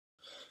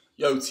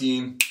Yo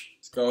team,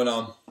 what's going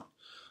on?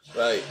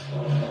 Right,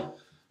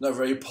 not a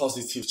very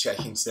positive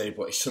check-in today,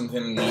 but it's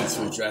something I need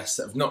to address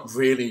that I've not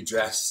really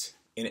addressed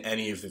in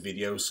any of the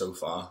videos so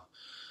far.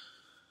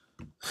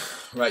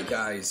 Right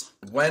guys,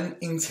 when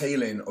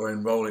entailing or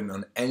enrolling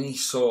on any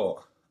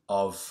sort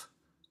of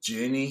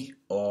journey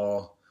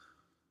or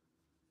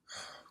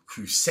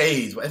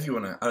crusade, whatever you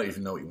want to, I don't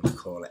even know what you want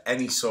to call it,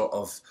 any sort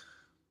of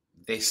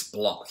this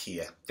block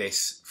here,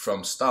 this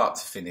from start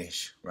to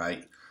finish,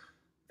 right?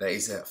 There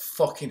is a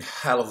fucking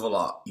hell of a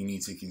lot you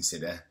need to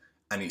consider,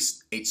 and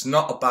it's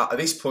not about, at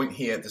this point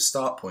here, the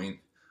start point,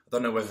 I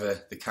don't know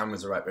whether the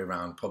camera's the right way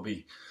around,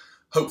 probably,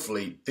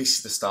 hopefully this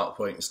is the start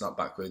point, it's not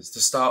backwards. The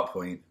start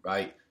point,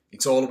 right,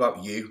 it's all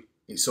about you.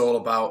 It's all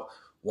about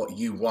what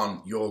you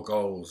want, your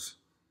goals,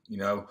 you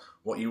know,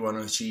 what you want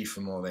to achieve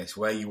from all this,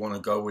 where you want to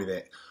go with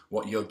it,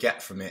 what you'll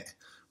get from it,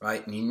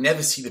 right? And you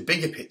never see the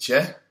bigger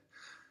picture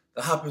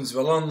that happens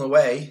along the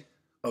way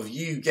of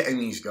you getting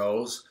these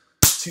goals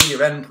to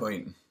your end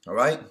point. All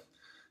right,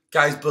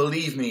 guys,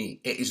 believe me,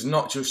 it is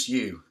not just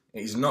you.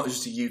 It is not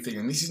just a you thing,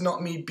 and this is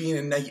not me being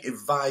a negative,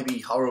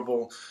 vibey,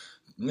 horrible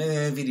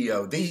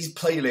video. These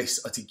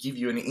playlists are to give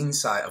you an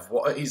insight of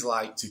what it is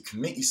like to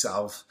commit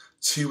yourself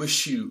to a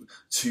shoot,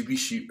 to be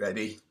shoot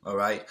ready. All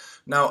right.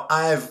 Now,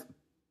 I have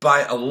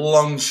by a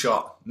long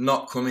shot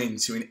not come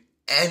into in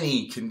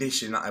any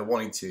condition that I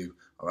wanted to.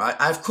 All right,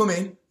 I've come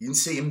in. You can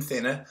see I'm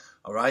thinner.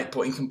 All right,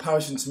 but in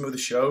comparison to some other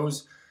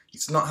shows,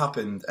 it's not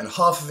happened, and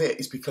half of it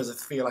is because I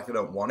feel like I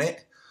don't want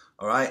it,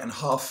 all right, and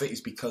half of it is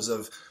because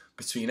of,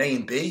 between A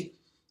and B,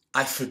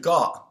 I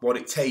forgot what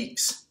it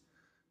takes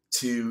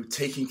to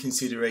take in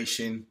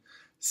consideration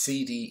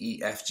C, D,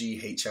 E, F,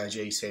 G, H, I,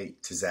 J, C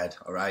to Z,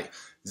 all right?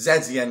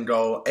 Z's the end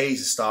goal,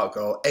 A's the start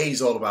goal,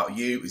 A's all about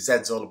you,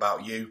 Z's all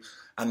about you,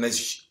 and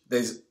there's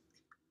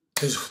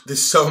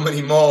so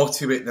many more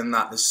to it than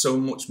that. There's so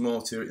much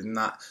more to it than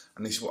that,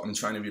 and this is what I'm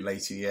trying to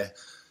relate to you.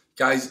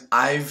 Guys,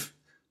 I've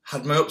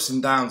had my ups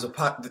and downs.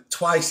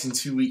 Twice in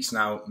 2 weeks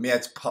now, my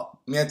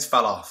head's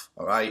fell off,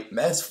 alright?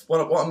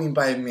 What I mean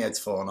by my head's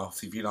fallen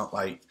off, if you're not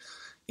like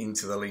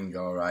into the lingo,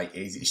 alright,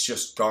 is it's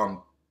just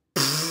gone,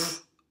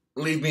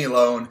 leave me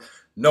alone,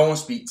 no one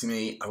speak to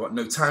me, I got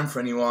no time for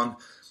anyone,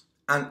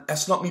 and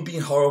that's not me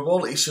being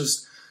horrible, it's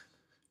just,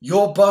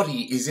 your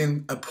body is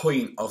in a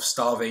point of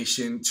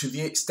starvation to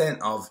the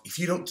extent of, if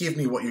you don't give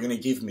me what you're going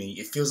to give me,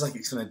 it feels like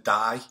it's going to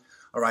die,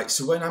 alright?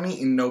 So when I'm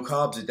eating no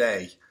carbs a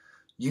day,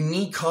 you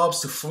need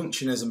carbs to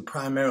function as a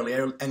primarily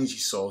energy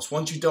source.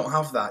 Once you don't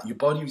have that, your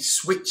body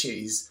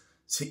switches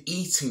to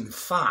eating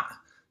fat.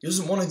 It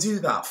doesn't want to do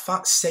that.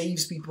 Fat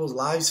saves people's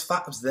lives.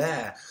 Fat was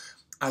there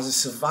as a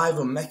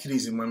survival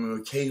mechanism when we were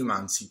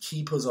cavemen to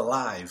keep us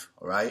alive,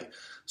 all right?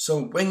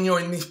 So when you're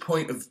in this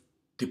point of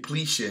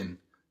depletion,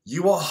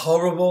 you are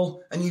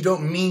horrible, and you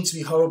don't mean to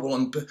be horrible,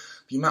 and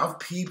the amount of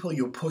people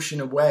you're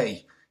pushing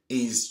away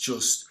is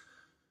just,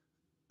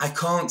 I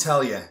can't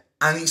tell you.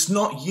 And it's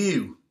not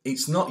you.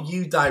 It's not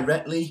you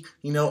directly.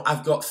 You know,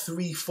 I've got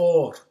 3,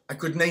 4. I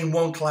could name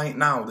one client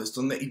now that's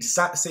done the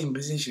exact same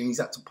position.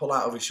 He's had to pull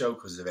out of a show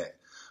because of it.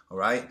 All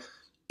right?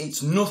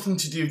 It's nothing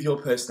to do with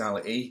your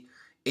personality.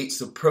 It's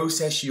the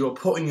process you're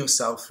putting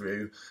yourself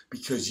through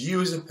because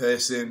you as a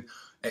person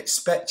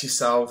expect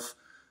yourself,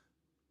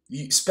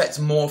 you expect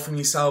more from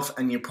yourself,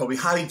 and you're probably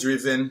highly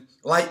driven.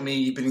 Like me,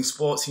 you've been in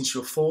sports since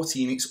you're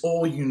 14. It's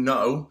all you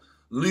know.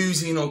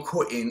 Losing or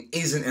quitting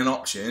isn't an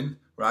option.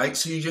 Right,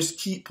 so you just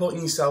keep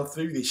putting yourself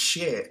through this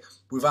shit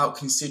without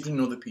considering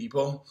other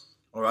people,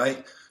 all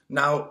right?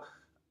 Now,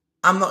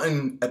 I'm not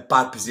in a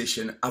bad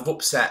position. I've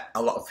upset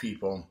a lot of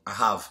people. I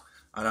have,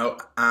 I know,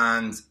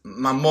 and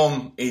my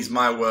mum is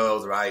my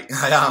world, right?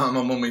 I am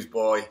my mummy's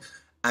boy,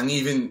 and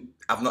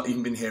I've not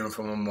even been hearing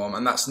from my mum,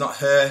 and that's not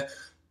her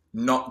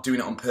not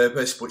doing it on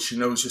purpose, but she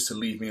knows just to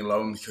leave me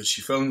alone because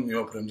she phoned me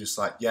up and I'm just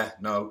like, yeah,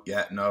 no.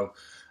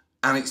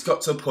 And it's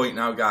got to a point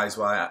now, guys,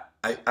 where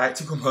I had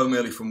to come home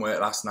early from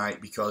work last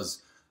night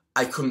because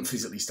I couldn't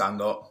physically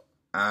stand up.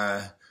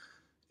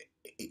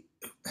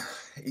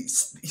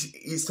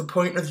 It's the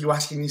point of you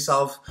asking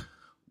yourself,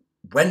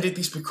 when did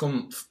this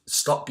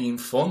stop being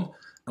fun?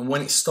 And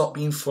when it stopped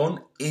being fun,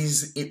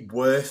 is it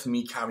worth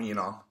me carrying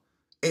on?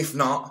 If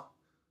not,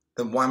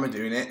 then why am I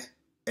doing it?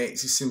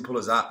 It's as simple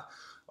as that.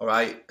 All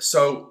right.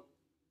 So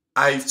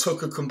I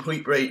took a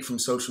complete break from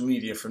social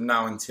media from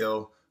now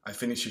until I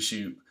finish a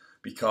shoot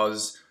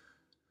because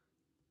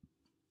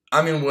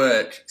I'm in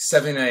work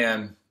 7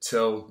 AM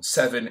till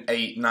 7,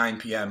 8, 9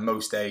 PM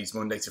most days,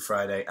 Monday to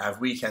Friday. I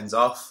have weekends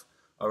off,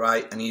 all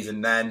right? And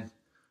even then,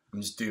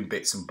 I'm just doing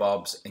bits and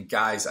bobs. And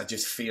guys, I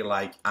just feel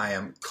like I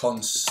am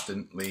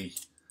constantly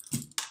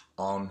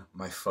on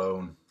my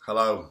phone.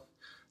 Hello,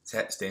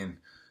 texting,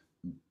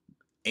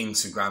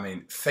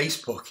 Instagramming,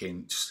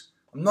 Facebooking.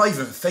 I'm not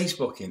even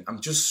Facebooking. I'm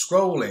just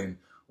scrolling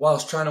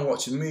whilst trying to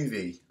watch a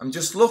movie. I'm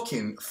just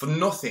looking for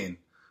nothing,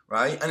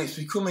 right? And it's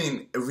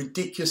becoming a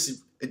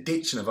ridiculous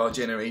addiction of our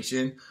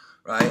generation,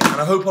 right?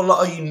 And I hope a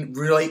lot of you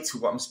relate to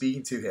what I'm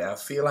speaking to here. I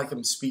feel like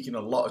I'm speaking a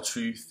lot of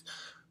truth.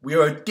 We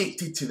are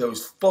addicted to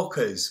those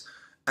fuckers,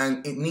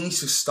 and it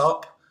needs to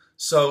stop.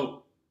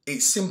 So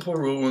it's simple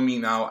rule with me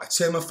now. I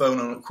turn my phone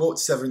on at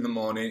 6:45 in the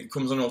morning. It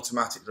comes on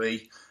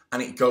automatically,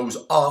 and it goes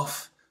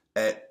off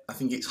at, I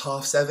think it's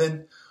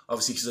 7:30.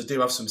 Obviously, because I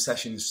do have some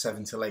sessions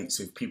 7 till 8,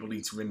 so if people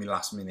need to ring me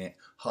last minute,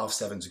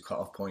 7:30's a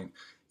cut-off point.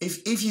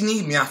 If you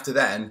need me after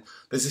then,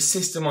 there's a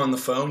system on the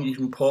phone you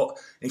can put.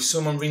 If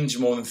someone rings you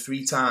more than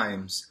 3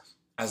 times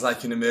as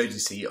like an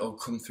emergency, it'll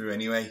come through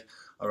anyway.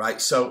 All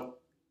right, so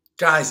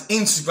guys,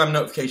 Instagram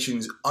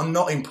notifications are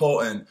not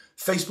important.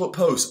 Facebook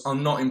posts are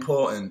not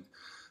important.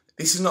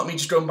 This is not me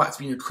just going back to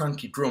being a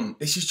cranky grump.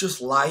 This is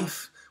just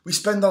life. We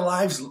spend our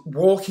lives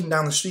walking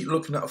down the street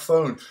looking at a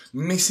phone,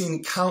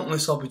 missing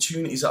countless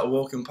opportunities that are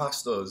walking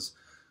past us.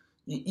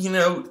 You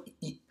know,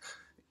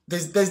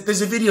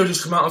 there's a video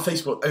just come out on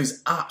Facebook that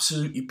is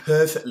absolutely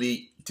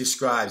perfectly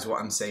describes what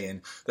I'm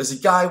saying. There's a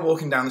guy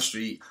walking down the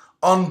street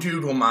on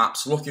Google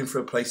Maps looking for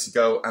a place to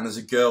go, and there's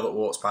a girl that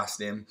walks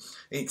past him.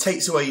 It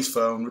takes away his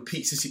phone,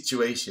 repeats the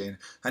situation,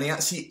 and he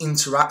actually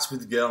interacts with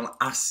the girl and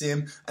asks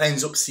him and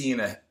ends up seeing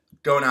her,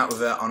 going out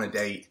with her on a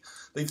date.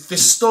 The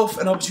stuff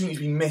and opportunities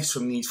we miss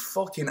from these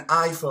fucking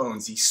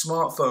iPhones, these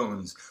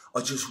smartphones,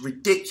 are just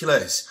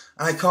ridiculous.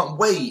 And I can't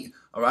wait,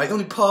 alright? The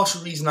only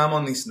partial reason I'm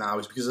on this now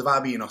is because of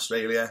Abby in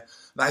Australia.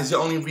 That is the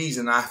only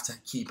reason I have to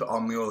keep it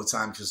on me all the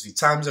time, because the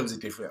time zones are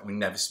different and we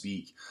never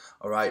speak.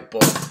 Alright,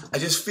 but I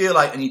just feel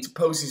like I need to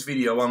post this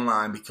video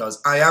online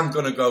because I am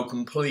going to go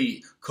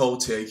complete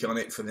cold turkey on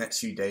it for the next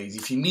few days.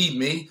 If you need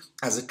me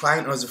as a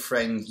client or as a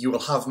friend, you will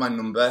have my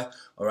number,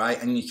 alright,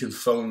 and you can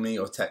phone me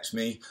or text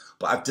me.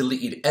 But I've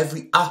deleted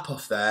every app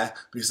off there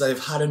because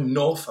I've had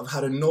enough. I've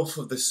had enough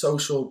of the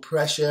social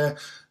pressure,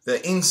 the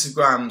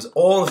Instagrams,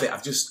 all of it.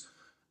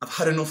 I've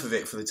had enough of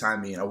it for the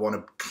time being. I want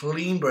a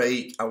clean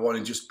break. I want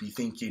to just be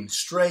thinking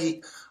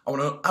straight. I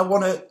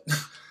want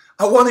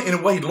to, in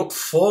a way, look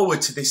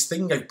forward to this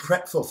thing I've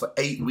prepped for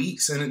 8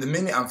 weeks, and at the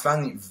minute I'm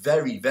finding it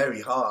very,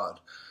 very hard.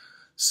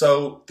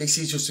 So this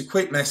is just a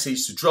quick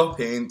message to drop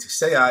in, to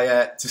say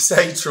hiya, to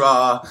say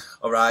tra,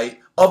 alright?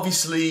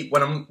 Obviously,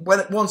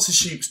 once the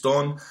shoot's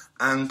done,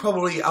 and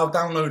probably I'll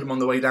download them on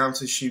the way down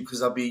to the shoot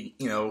because I'll be,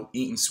 you know,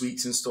 eating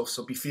sweets and stuff,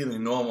 so I'll be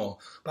feeling normal.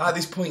 But at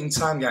this point in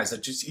time, guys,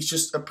 it's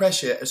just a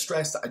pressure, a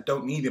stress that I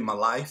don't need in my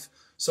life.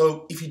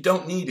 So if you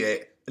don't need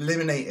it,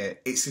 eliminate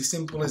it. It's as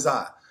simple as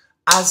that.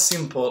 As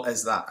simple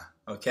as that,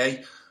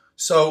 okay?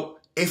 So,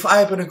 if I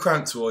have been a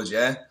crank towards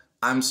you,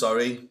 I'm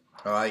sorry,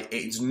 alright?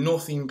 It's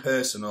nothing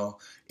personal.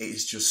 It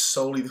is just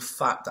solely the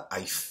fact that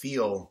I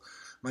feel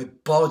my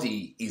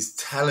body is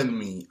telling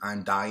me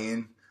I'm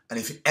dying. And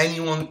if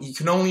anyone, you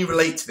can only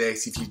relate to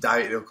this if you've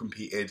dieted or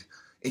competed.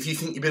 If you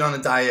think you've been on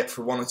a diet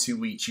for 1 or 2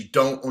 weeks, you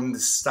don't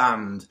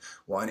understand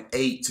what an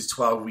 8 to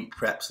 12 week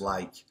prep's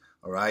like.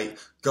 Alright,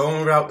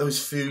 going without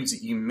those foods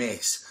that you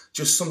miss,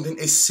 just something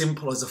as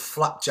simple as a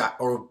flapjack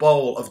or a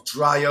bowl of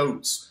dry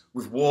oats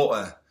with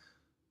water.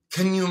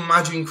 Can you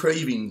imagine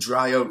craving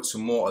dry oats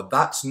and water?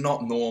 That's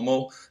not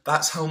normal.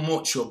 That's how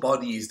much your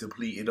body is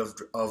depleted of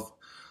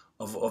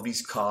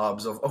these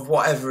carbs, of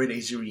whatever it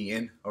is you're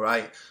eating.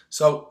 Alright,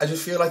 so I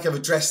just feel like I've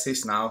addressed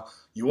this now.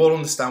 You all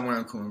understand where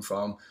I'm coming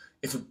from.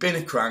 If I've been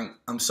a crank,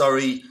 I'm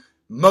sorry.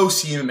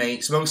 Most of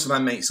my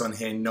mates on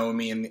here know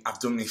me, and I've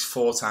done this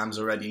 4 times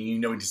already, and you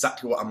know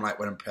exactly what I'm like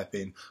when I'm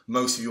prepping.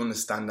 Most of you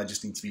understand I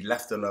just need to be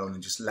left alone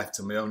and just left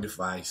to my own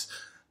device.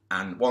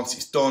 And once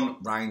it's done,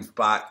 Ryan's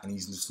back, and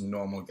he's just a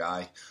normal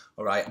guy.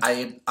 Alright,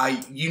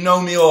 you know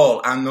me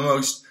all. I'm the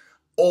most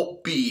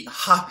upbeat,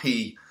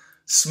 happy,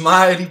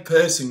 smiley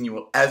person you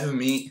will ever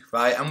meet,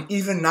 right?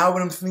 Even now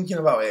when I'm thinking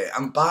about it,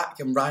 I'm back,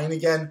 I'm Ryan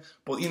again.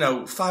 But, you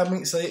know, 5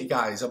 minutes later,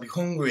 guys, I'll be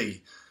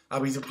hungry. I'll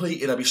be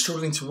depleted, I'll be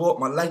struggling to walk,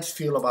 my legs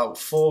feel about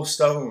 4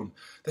 stone.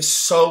 They're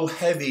so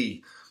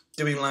heavy,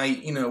 doing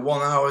like, you know,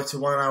 1 hour to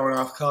 1 hour and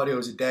a half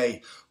cardios a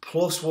day,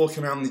 plus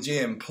walking around the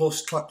gym,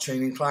 plus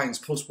training clients,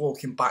 plus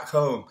walking back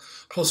home,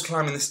 plus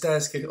climbing the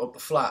stairs to get up the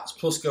flats,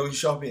 plus going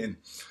shopping.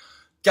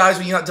 Guys,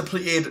 when you're not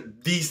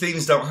depleted, these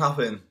things don't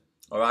happen,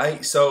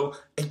 alright? So,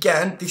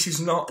 again, this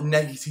is not a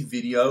negative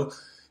video.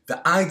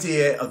 The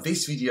idea of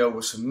this video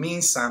was for me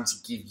and Sam to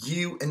give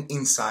you an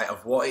insight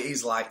of what it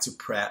is like to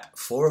prep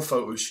for a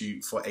photo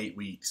shoot for 8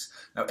 weeks.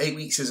 Now, 8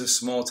 weeks is a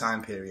small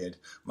time period.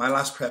 My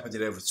last prep I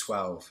did over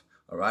 12,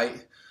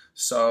 alright?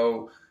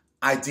 So,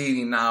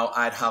 ideally now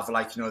I'd have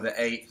like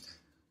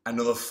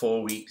another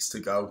 4 weeks to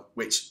go,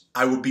 which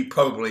I would be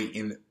probably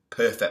in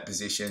perfect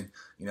position.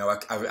 You know,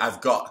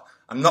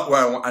 I'm not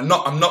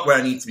where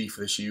I need to be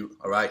for the shoot,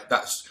 alright?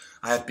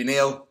 I have been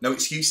ill, no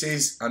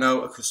excuses. I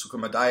know I could stuck on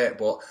my diet,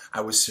 but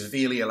I was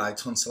severely ill, I had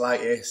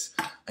tonsillitis,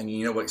 and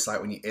you know what it's like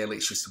when you're ill,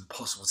 it's just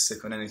impossible to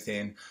stick on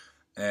anything.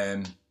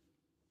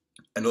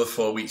 Another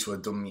 4 weeks would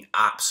have done me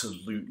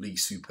absolutely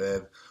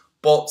superb.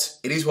 But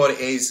it is what it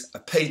is. I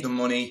paid the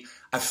money.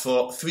 I've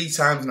thought 3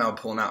 times now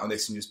pulling out on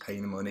this and just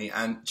paying the money.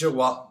 And do you know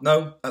what?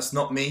 No, that's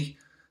not me.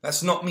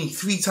 That's not me.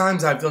 3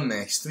 times I've done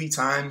this. 3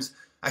 times.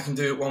 I can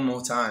do it 1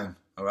 more time.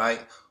 Alright?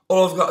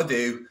 All I've got to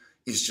do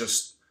is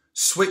just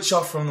switch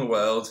off from the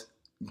world,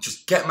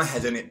 just get my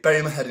head in it,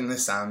 bury my head in the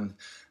sand,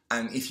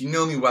 and if you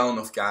know me well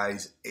enough,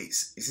 guys,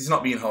 it's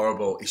not being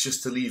horrible, it's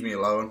just to leave me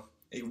alone,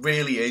 It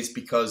really is,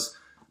 because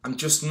I'm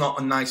just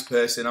not a nice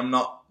person. I'm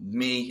not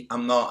me.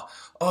 I'm not,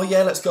 oh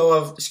yeah, let's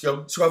go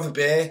have a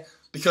beer.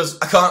 Because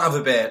I can't have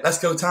a beer. Let's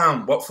go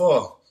town. What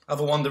for? Have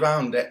a wander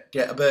around,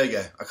 get a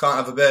burger. I can't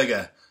have a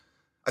burger.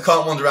 I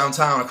can't wander around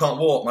town. I can't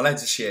walk. My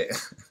legs are shit.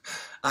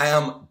 I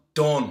am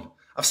done.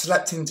 I've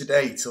slept in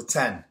today till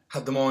 10.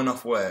 Had the morning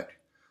off work.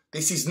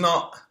 This is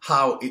not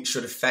how it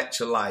should affect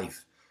your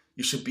life.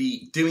 You should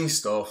be doing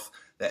stuff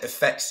that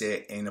affects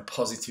it in a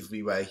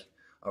positively way.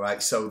 All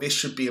right, so this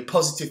should be a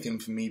positive thing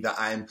for me that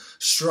I'm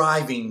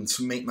striving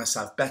to make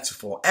myself better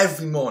for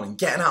every morning.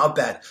 Getting out of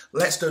bed,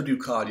 let's go do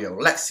cardio,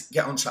 let's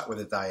get on track with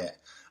a diet.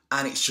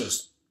 And it's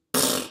just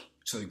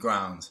to the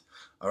ground.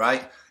 All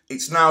right,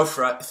 it's now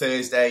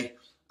Thursday.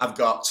 I've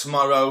got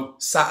tomorrow,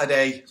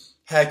 Saturday,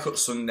 haircut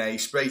Sunday,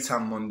 spray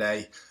tan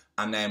Monday,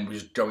 and then we're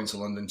just going to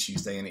London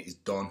Tuesday and it is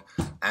done.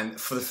 And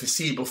for the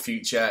foreseeable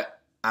future,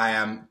 I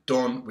am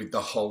done with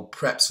the whole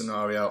prep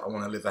scenario. I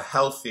want to live a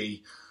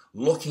healthy,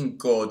 looking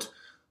good,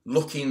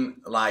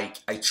 looking like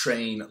I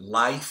train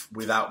life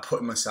without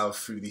putting myself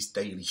through this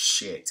daily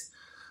shit.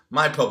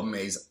 My problem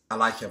is I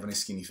like having a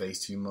skinny face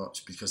too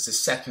much, because the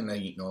second I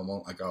eat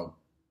normal, I go,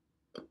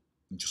 I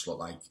just look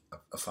like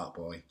a fat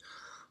boy.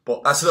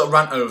 But that's a little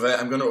rant over.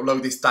 I'm going to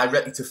upload this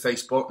directly to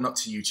Facebook, not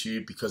to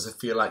YouTube, because I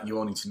feel like you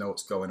all need to know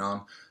what's going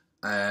on.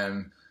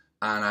 And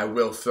I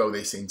will throw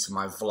this into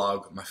my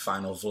vlog, my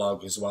final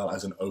vlog, as well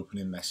as an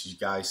opening message,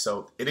 guys.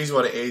 So it is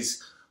what it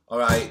is. All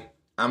right,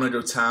 I'm going to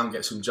go town,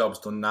 get some jobs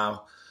done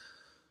now.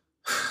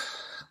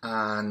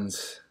 And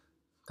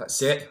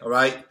that's it, all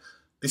right?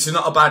 This is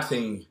not a bad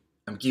thing.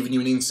 I'm giving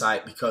you an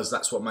insight because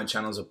that's what my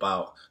channel's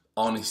about.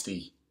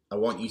 Honesty. I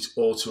want you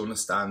all to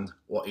understand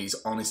what it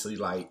is honestly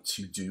like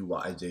to do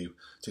what I do.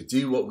 To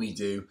do what we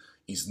do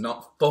is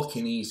not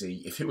fucking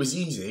easy. If it was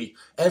easy,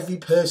 every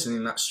person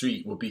in that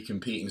street would be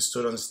competing,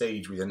 stood on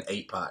stage with an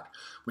 8-pack,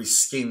 with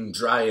skin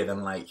drier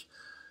than like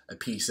a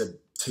piece of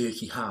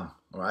turkey ham,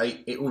 all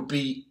right? It would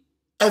be,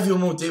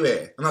 everyone will do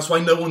it. And that's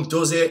why no one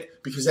does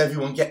it, because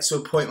everyone gets to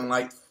a point and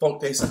like, fuck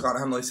this, I can't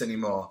handle this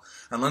anymore.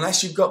 And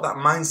unless you've got that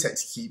mindset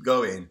to keep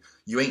going,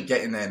 you ain't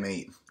getting there,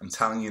 mate. I'm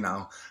telling you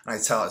now. And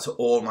I tell that to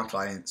all my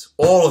clients.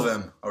 All of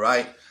them, all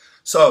right?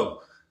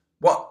 So,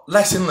 what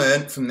lesson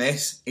learned from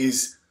this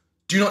is,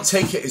 do not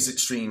take it as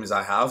extreme as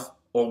I have,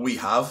 or we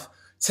have.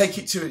 Take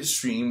it to an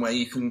extreme where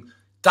you can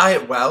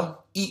diet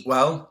well, eat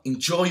well,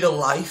 enjoy your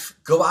life,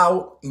 go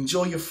out,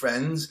 enjoy your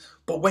friends.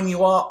 But when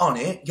you are on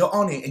it, you're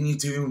on it and you're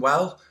doing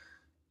well.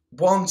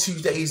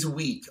 1-2 days a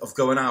week of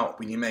going out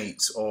with your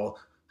mates, or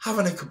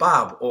having a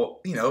kebab, or,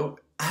 you know,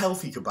 a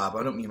healthy kebab.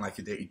 I don't mean like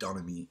a dirty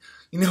doner meat.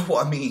 You know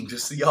what I mean?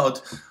 Just the odd,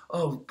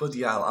 oh,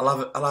 bloody hell,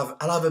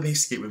 I'll have a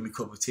biscuit with my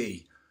cup of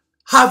tea.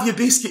 Have your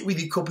biscuit with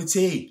your cup of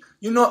tea.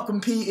 You're not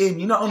competing.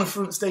 You're not on the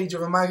front stage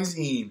of a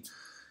magazine.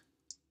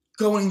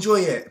 Go and enjoy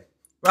it.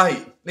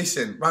 Right,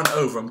 listen, rant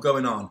over. I'm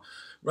going on.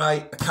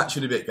 Right, I'll catch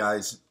you in a bit,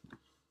 guys.